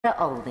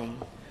Olney.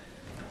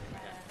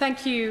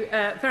 Thank you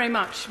very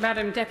much,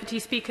 Madam Deputy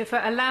Speaker,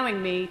 for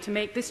allowing me to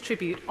make this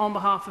tribute on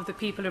behalf of the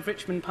people of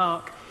Richmond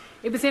Park.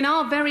 It was in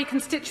our very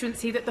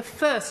constituency that the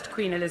first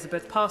Queen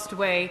Elizabeth passed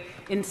away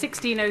in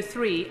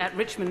 1603 at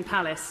Richmond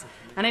Palace,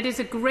 and it is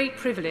a great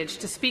privilege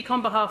to speak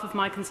on behalf of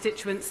my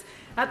constituents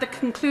at the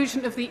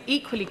conclusion of the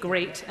equally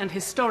great and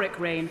historic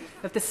reign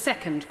of the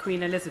second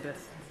Queen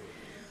Elizabeth.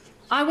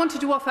 I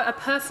wanted to offer a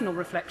personal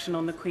reflection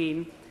on the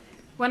Queen.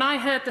 When I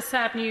heard the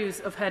sad news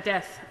of her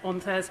death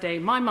on Thursday,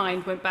 my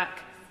mind went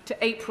back to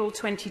April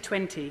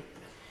 2020.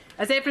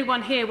 As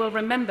everyone here will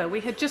remember,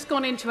 we had just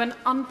gone into an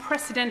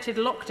unprecedented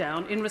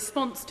lockdown in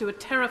response to a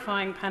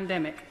terrifying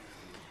pandemic.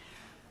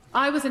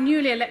 I was a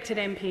newly elected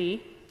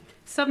MP,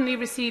 suddenly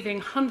receiving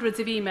hundreds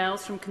of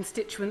emails from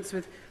constituents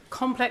with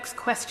complex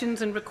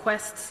questions and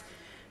requests,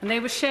 and they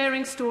were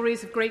sharing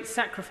stories of great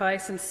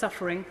sacrifice and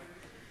suffering.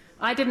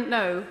 I didn't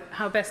know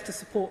how best to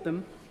support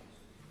them.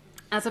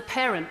 As a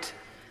parent,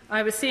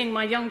 I was seeing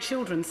my young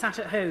children sat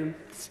at home,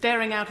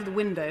 staring out of the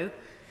window,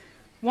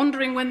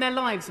 wondering when their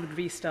lives would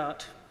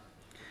restart.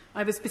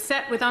 I was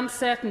beset with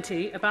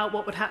uncertainty about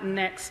what would happen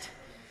next,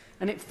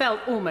 and it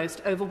felt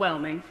almost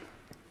overwhelming.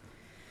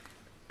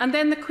 And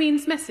then the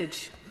Queen's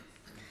message,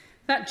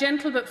 that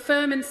gentle but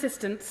firm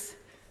insistence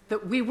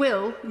that we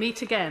will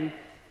meet again.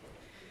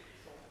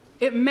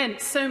 It meant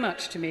so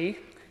much to me,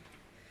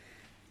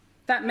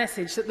 that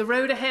message, that the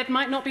road ahead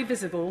might not be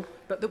visible,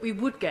 but that we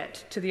would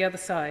get to the other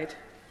side.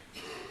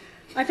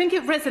 I think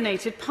it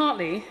resonated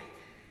partly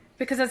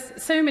because,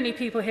 as so many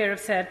people here have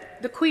said,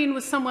 the Queen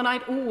was someone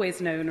I'd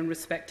always known and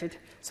respected,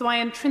 so I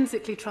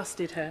intrinsically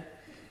trusted her.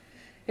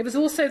 It was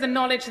also the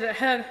knowledge that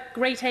her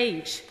great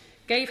age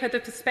gave her the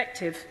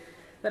perspective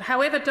that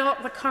however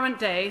dark the current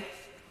day,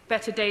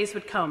 better days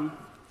would come.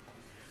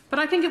 But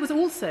I think it was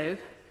also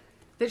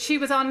that she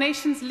was our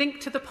nation's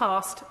link to the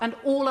past and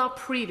all our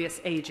previous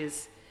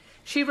ages.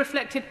 She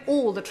reflected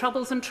all the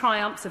troubles and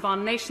triumphs of our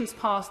nation's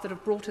past that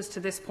have brought us to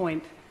this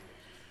point.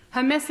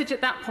 Her message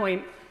at that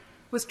point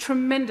was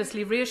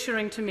tremendously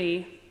reassuring to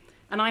me,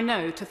 and I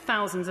know to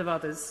thousands of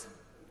others.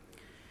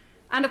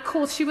 And of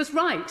course, she was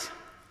right.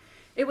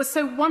 It was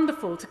so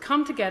wonderful to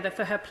come together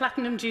for her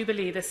Platinum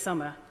Jubilee this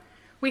summer.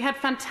 We had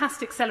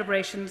fantastic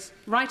celebrations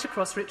right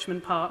across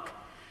Richmond Park,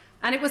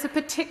 and it was a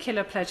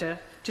particular pleasure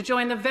to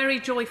join the very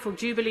joyful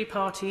Jubilee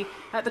party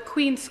at the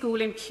Queen's School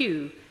in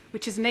Kew,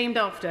 which is named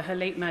after Her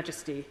late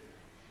Majesty.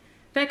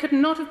 There could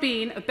not have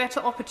been a better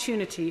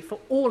opportunity for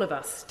all of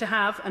us to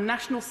have a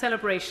national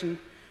celebration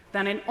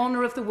than in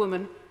honour of the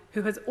woman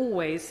who has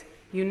always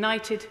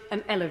united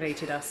and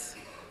elevated us.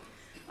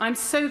 I'm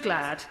so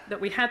glad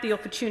that we had the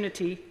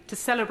opportunity to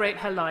celebrate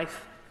her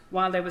life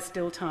while there was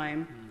still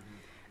time.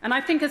 And I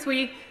think as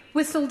we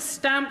whistled,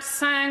 stamped,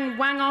 sang,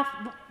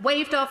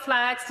 waved our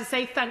flags to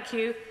say thank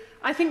you,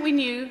 I think we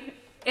knew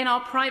in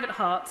our private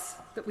hearts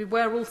that we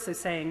were also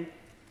saying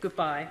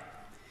goodbye.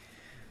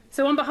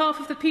 So on behalf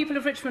of the people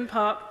of Richmond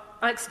Park,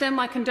 I extend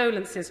my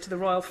condolences to the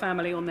royal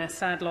family on their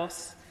sad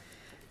loss.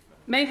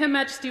 May Her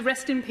Majesty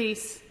rest in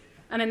peace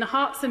and in the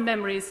hearts and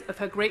memories of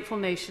her grateful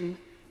nation,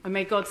 and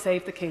may God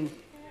save the King.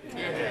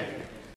 Amen.